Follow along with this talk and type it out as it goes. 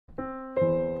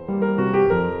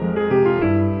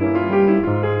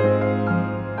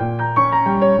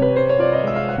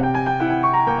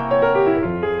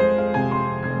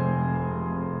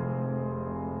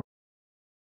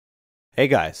Hey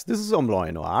guys, this is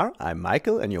Omloy Noir, I'm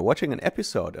Michael and you're watching an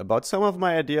episode about some of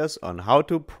my ideas on how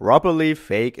to properly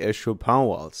fake a Chopin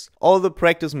waltz. All the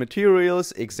practice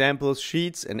materials, examples,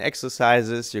 sheets and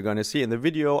exercises you're gonna see in the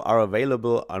video are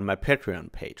available on my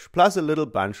Patreon page, plus a little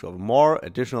bunch of more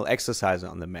additional exercises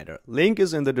on the matter. Link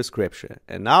is in the description.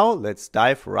 And now let's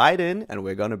dive right in and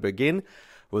we're gonna begin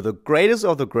with the greatest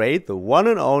of the great, the one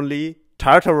and only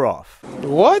Tartarov.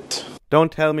 What?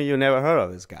 Don't tell me you never heard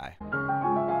of this guy.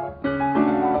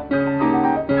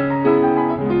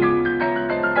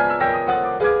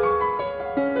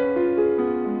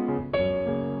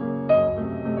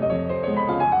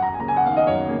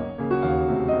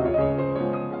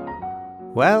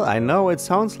 Well, I know it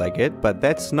sounds like it, but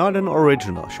that's not an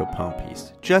original Chopin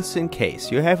piece. Just in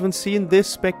case you haven't seen this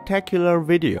spectacular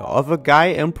video of a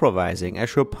guy improvising a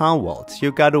Chopin waltz,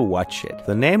 you gotta watch it.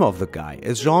 The name of the guy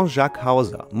is Jean-Jacques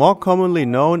Hauser, more commonly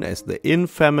known as the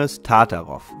infamous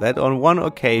Tartarov, that on one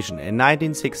occasion in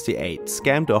 1968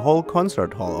 scammed a whole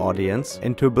concert hall audience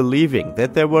into believing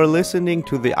that they were listening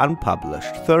to the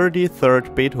unpublished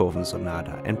 33rd Beethoven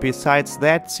Sonata, and besides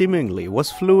that seemingly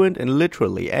was fluent in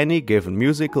literally any given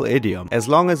musical idiom as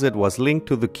long as it was linked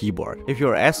to the keyboard. If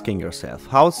you're asking yourself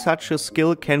how such a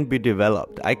skill can be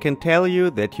developed, I can tell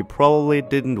you that he probably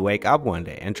didn't wake up one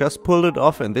day and just pulled it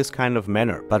off in this kind of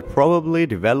manner, but probably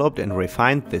developed and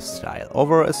refined this style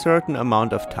over a certain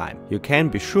amount of time. You can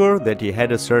be sure that he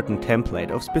had a certain template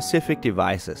of specific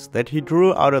devices that he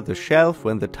drew out of the shelf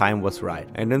when the time was right.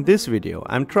 And in this video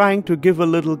I'm trying to give a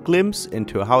little glimpse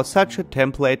into how such a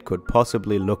template could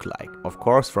possibly look like, of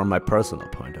course from my personal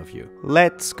point of view.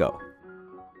 Let's go.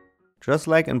 Just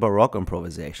like in Baroque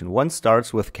improvisation, one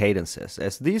starts with cadences,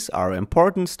 as these are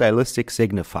important stylistic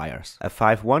signifiers. A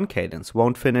 5-1 cadence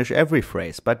won't finish every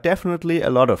phrase, but definitely a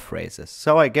lot of phrases,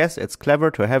 so I guess it's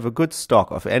clever to have a good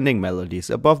stock of ending melodies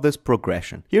above this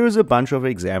progression. Here is a bunch of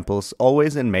examples,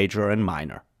 always in major and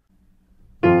minor.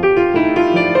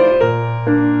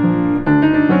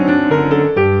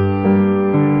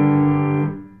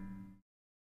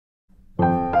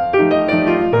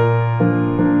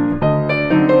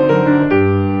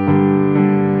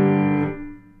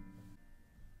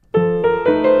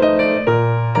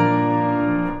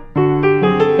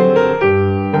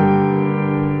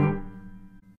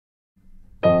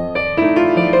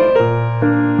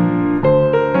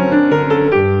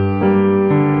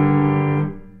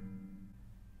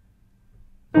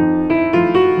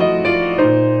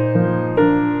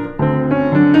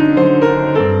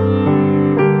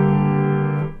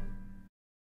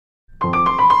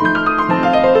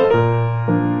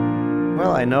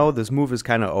 I know this move is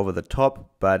kinda over the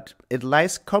top, but it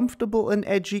lies comfortable in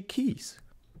edgy keys.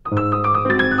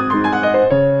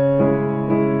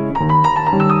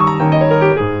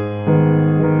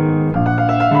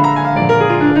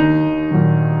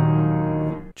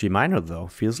 G minor though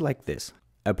feels like this.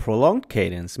 A prolonged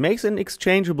cadence makes an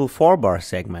exchangeable 4-bar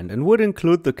segment and would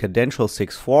include the cadential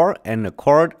 6/4 and a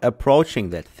chord approaching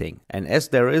that thing. And as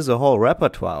there is a whole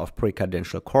repertoire of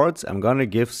precadential chords, I'm gonna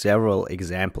give several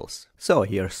examples. So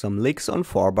here's some licks on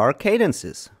 4-bar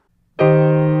cadences.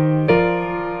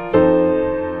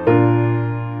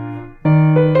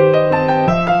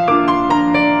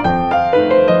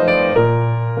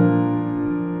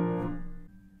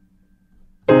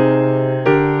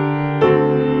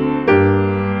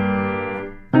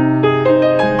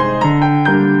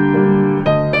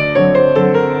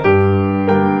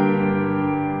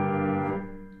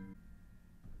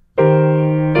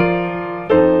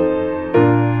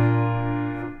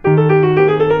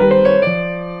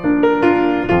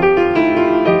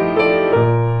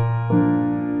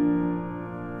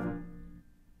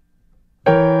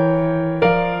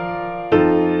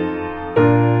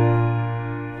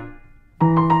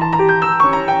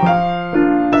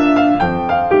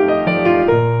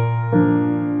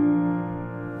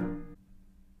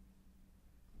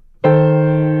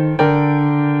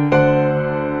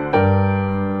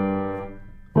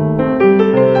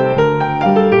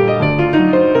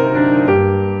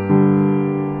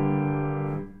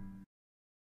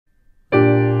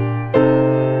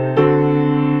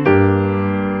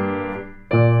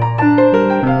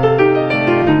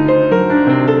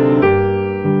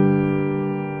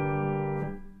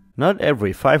 Not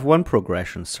every 5-1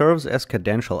 progression serves as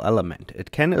cadential element.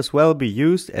 It can as well be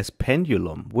used as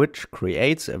pendulum, which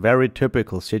creates a very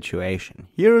typical situation.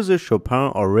 Here is a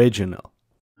Chopin original.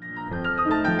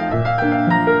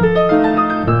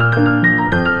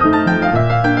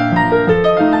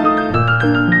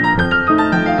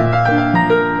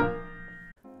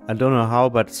 I don't know how,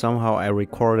 but somehow I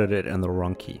recorded it in the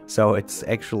wrong key. So it's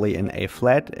actually in A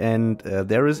flat, and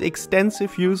there is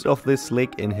extensive use of this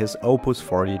lick in his Opus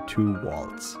 42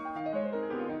 Waltz.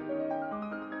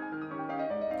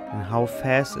 And how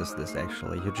fast is this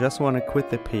actually? You just want to quit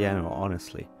the piano,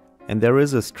 honestly. And there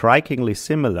is a strikingly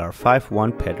similar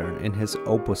 5-1 pattern in his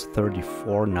Opus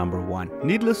 34 number 1.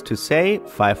 Needless to say,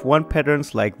 5-1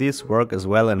 patterns like this work as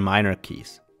well in minor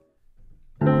keys.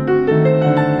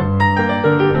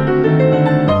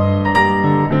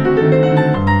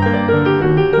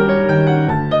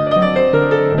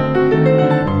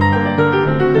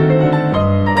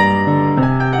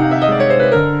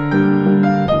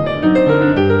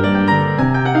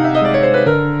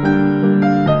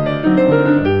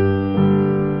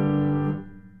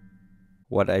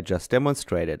 What I just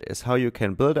demonstrated is how you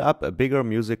can build up a bigger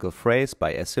musical phrase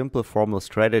by a simple formal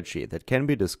strategy that can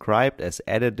be described as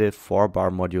additive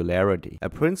 4-bar modularity, a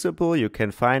principle you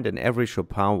can find in every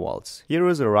Chopin waltz. Here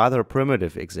is a rather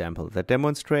primitive example that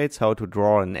demonstrates how to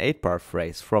draw an 8-bar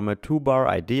phrase from a 2-bar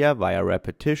idea via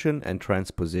repetition and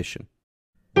transposition.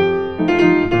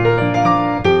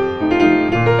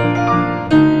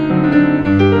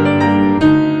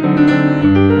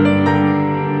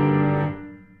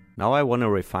 Now I want to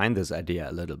refine this idea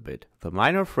a little bit. The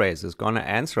minor phrase is gonna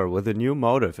answer with a new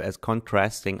motive as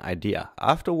contrasting idea.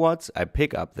 Afterwards, I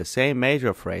pick up the same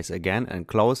major phrase again and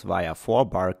close via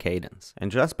 4-bar cadence.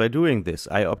 And just by doing this,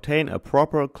 I obtain a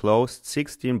proper closed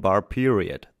 16-bar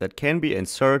period that can be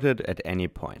inserted at any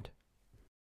point.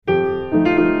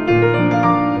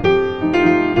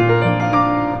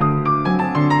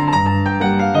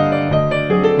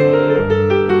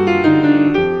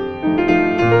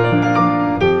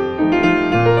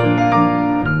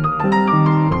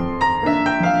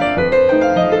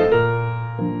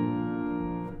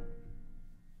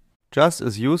 Just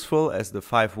as useful as the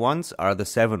 5-1s are the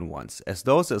 7-1s, as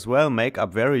those as well make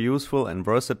up very useful and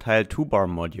versatile 2-bar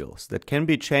modules that can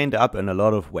be chained up in a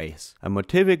lot of ways. A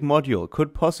motivic module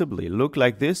could possibly look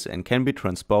like this and can be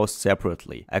transposed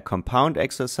separately. A compound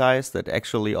exercise that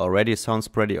actually already sounds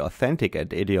pretty authentic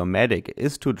and idiomatic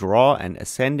is to draw an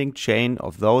ascending chain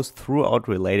of those throughout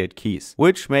related keys,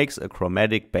 which makes a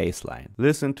chromatic bass line.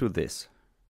 Listen to this.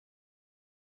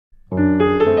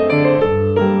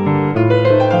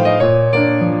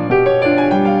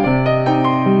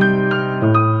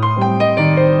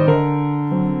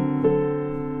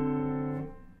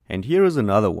 And here is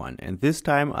another one, and this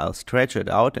time I'll stretch it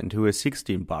out into a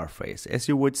 16-bar phrase, as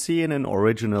you would see in an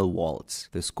original waltz.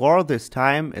 The score this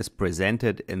time is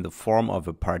presented in the form of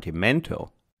a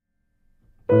partimento.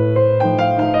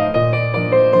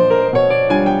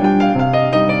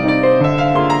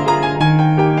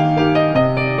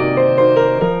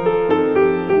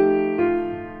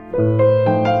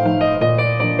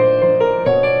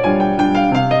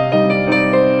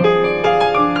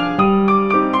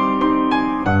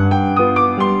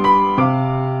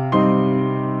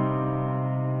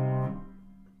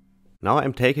 Now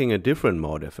I'm taking a different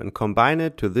motive and combine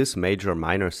it to this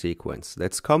major-minor sequence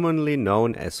that's commonly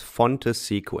known as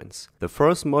Fonte-Sequence. The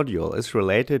first module is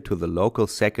related to the local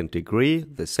second degree,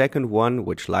 the second one,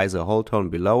 which lies a whole tone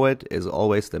below it, is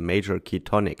always the major key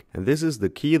tonic, and this is the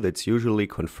key that's usually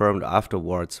confirmed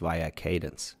afterwards via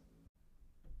cadence.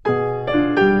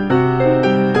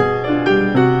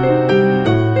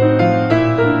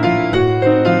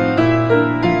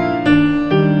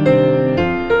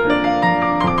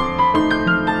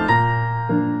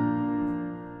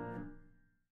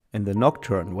 In the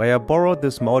Nocturne, where I borrowed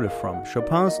this motive from,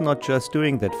 Chopin's not just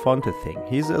doing that Fonte thing,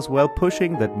 he's as well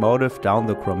pushing that motive down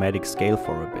the chromatic scale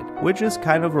for a bit, which is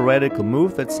kind of a radical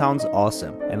move that sounds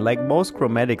awesome, and like most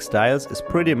chromatic styles is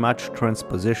pretty much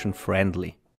transposition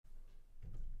friendly.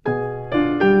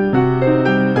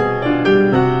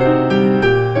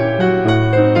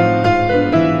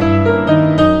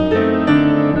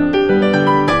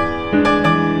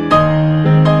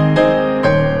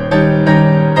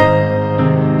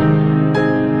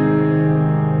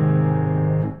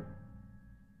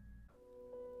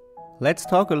 Let's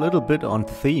talk a little bit on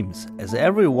themes, as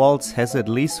every waltz has at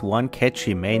least one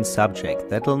catchy main subject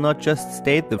that will not just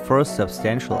state the first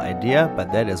substantial idea,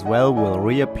 but that as well will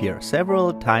reappear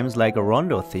several times like a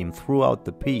rondo theme throughout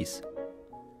the piece.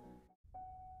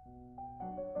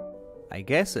 I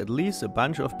guess at least a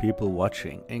bunch of people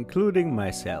watching, including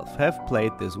myself, have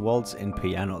played this waltz in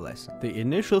piano lesson. The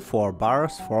initial 4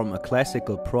 bars form a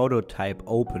classical prototype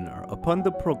opener upon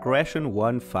the progression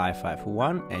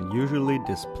 1-5-5-1 and usually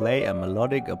display a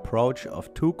melodic approach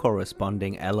of 2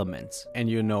 corresponding elements. And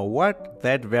you know what?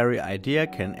 That very idea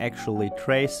can actually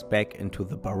trace back into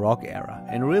the Baroque era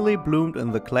and really bloomed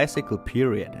in the classical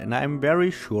period, and I'm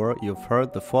very sure you've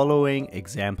heard the following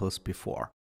examples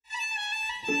before.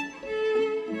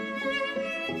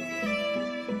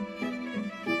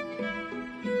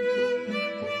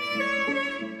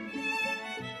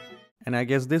 And I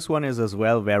guess this one is as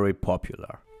well very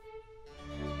popular.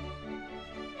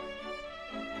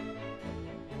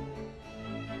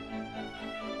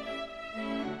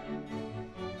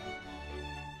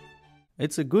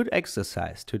 It's a good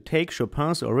exercise to take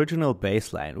Chopin's original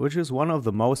bass line, which is one of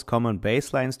the most common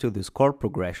bass lines to this chord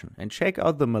progression, and check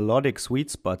out the melodic sweet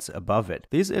spots above it.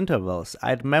 These intervals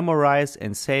I'd memorize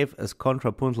and save as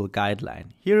contrapuntal guideline.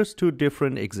 Here's 2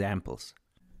 different examples.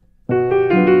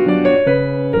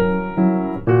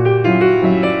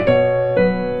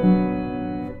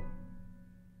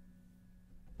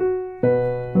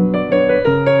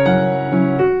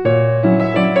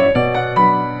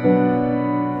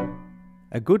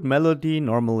 A good melody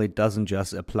normally doesn't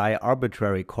just apply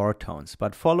arbitrary chord tones,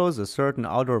 but follows a certain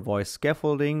outer voice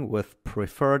scaffolding with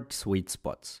preferred sweet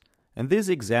spots. In this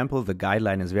example, the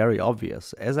guideline is very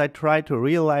obvious, as I try to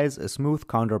realize a smooth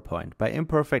counterpoint by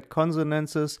imperfect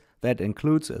consonances that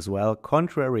includes as well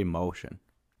contrary motion.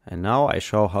 And now I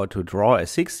show how to draw a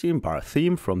 16-bar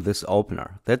theme from this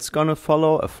opener. That's gonna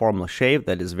follow a formal shape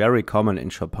that is very common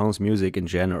in Chopin's music in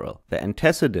general. The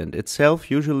antecedent itself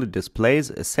usually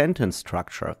displays a sentence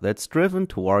structure that's driven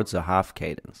towards a half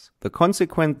cadence. The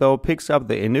consequent though picks up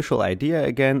the initial idea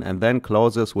again and then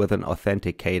closes with an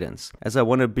authentic cadence. As I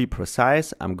want to be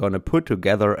precise, I'm gonna put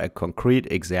together a concrete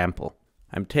example.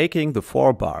 I'm taking the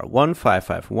 4-bar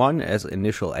 1-5-5-1 as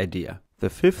initial idea. The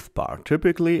 5th bar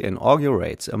typically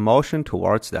inaugurates a motion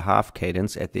towards the half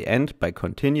cadence at the end by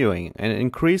continuing and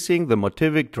increasing the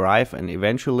motivic drive and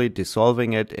eventually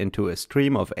dissolving it into a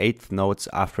stream of 8th notes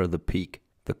after the peak.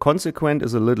 The consequent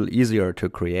is a little easier to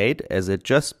create, as it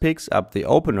just picks up the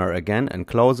opener again and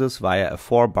closes via a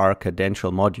 4-bar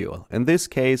cadential module, in this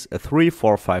case a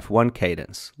 3-4-5-1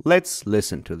 cadence. Let's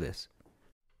listen to this.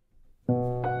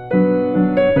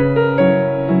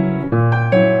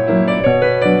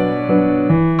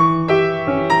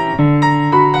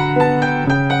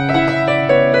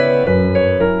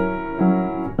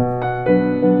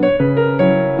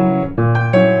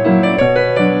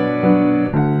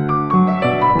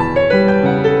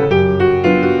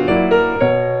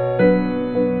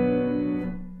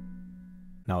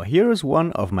 Here's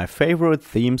one of my favorite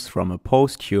themes from a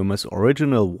posthumous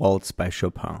original waltz by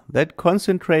Chopin that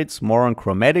concentrates more on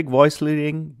chromatic voice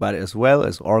leading, but as well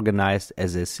as organized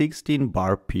as a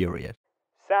 16-bar period.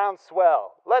 Sounds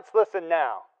swell. Let's listen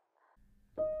now.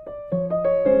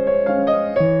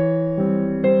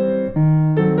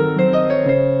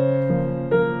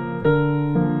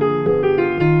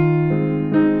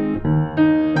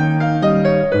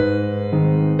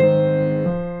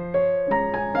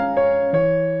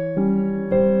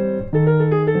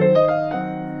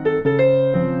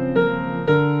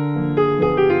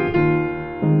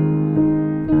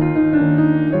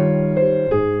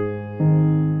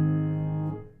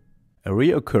 A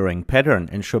reoccurring pattern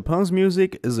in Chopin's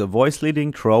music is a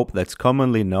voice-leading trope that's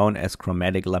commonly known as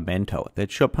chromatic lamento,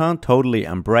 that Chopin totally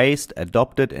embraced,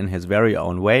 adopted in his very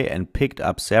own way and picked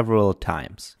up several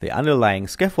times. The underlying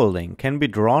scaffolding can be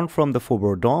drawn from the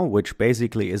faux-bourdon, which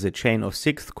basically is a chain of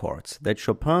 6th chords that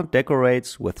Chopin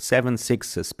decorates with 7/6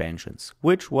 suspensions,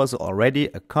 which was already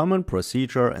a common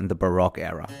procedure in the Baroque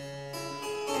era.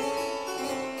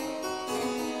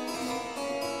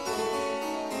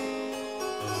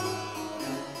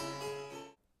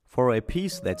 For a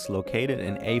piece that's located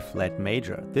in A-flat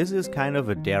major, this is kind of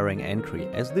a daring entry,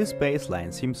 as this bass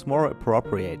line seems more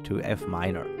appropriate to F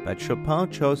minor, but Chopin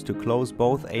chose to close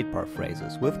both 8-bar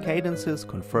phrases with cadences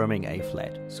confirming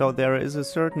A-flat. So there is a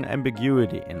certain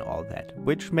ambiguity in all that,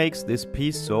 which makes this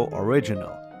piece so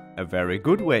original. A very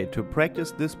good way to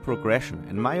practice this progression,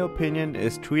 in my opinion,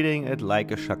 is treating it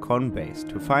like a chaconne bass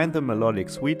to find the melodic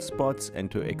sweet spots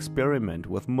and to experiment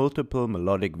with multiple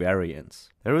melodic variants.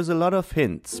 There is a lot of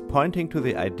hints pointing to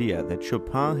the idea that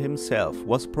Chopin himself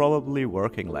was probably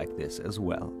working like this as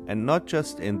well, and not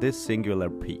just in this singular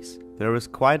piece. There is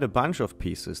quite a bunch of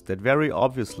pieces that very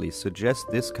obviously suggest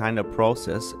this kind of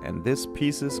process, and these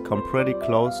pieces come pretty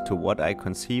close to what I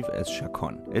conceive as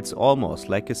chaconne. It's almost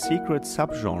like a secret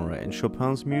subgenre in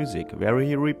Chopin's music where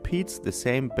he repeats the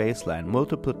same bass line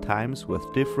multiple times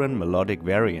with different melodic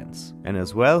variants. And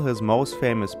as well, his most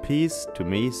famous piece to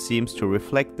me seems to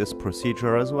reflect this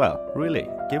procedure as well. Really,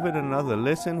 give it another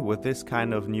listen with this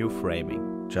kind of new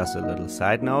framing. Just a little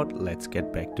side note, let's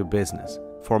get back to business.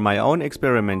 For my own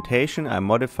experimentation, I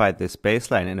modified this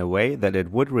bassline in a way that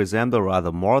it would resemble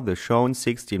rather more the shown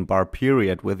 16-bar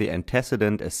period with the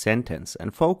antecedent as sentence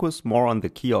and focused more on the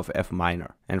key of F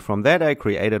minor. And from that I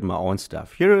created my own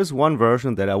stuff. Here is one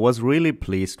version that I was really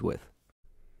pleased with.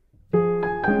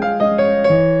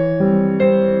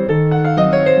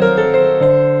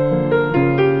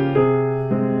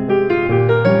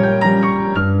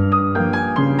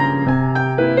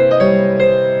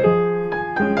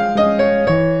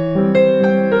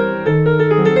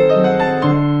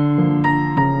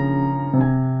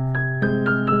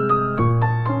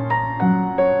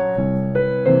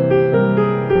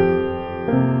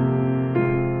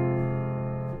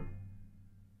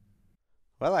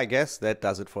 Well, I guess that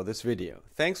does it for this video.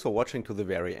 Thanks for watching to the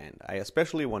very end. I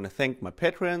especially want to thank my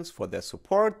patrons for their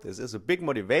support. This is a big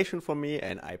motivation for me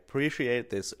and I appreciate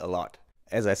this a lot.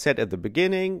 As I said at the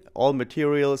beginning, all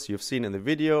materials you've seen in the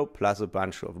video plus a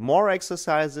bunch of more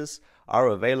exercises are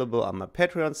available on my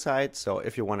Patreon site, so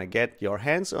if you want to get your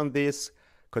hands on this,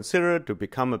 consider to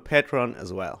become a patron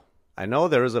as well. I know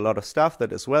there is a lot of stuff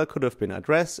that as well could have been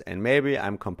addressed, and maybe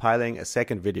I'm compiling a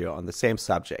second video on the same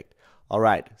subject.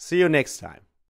 Alright, see you next time.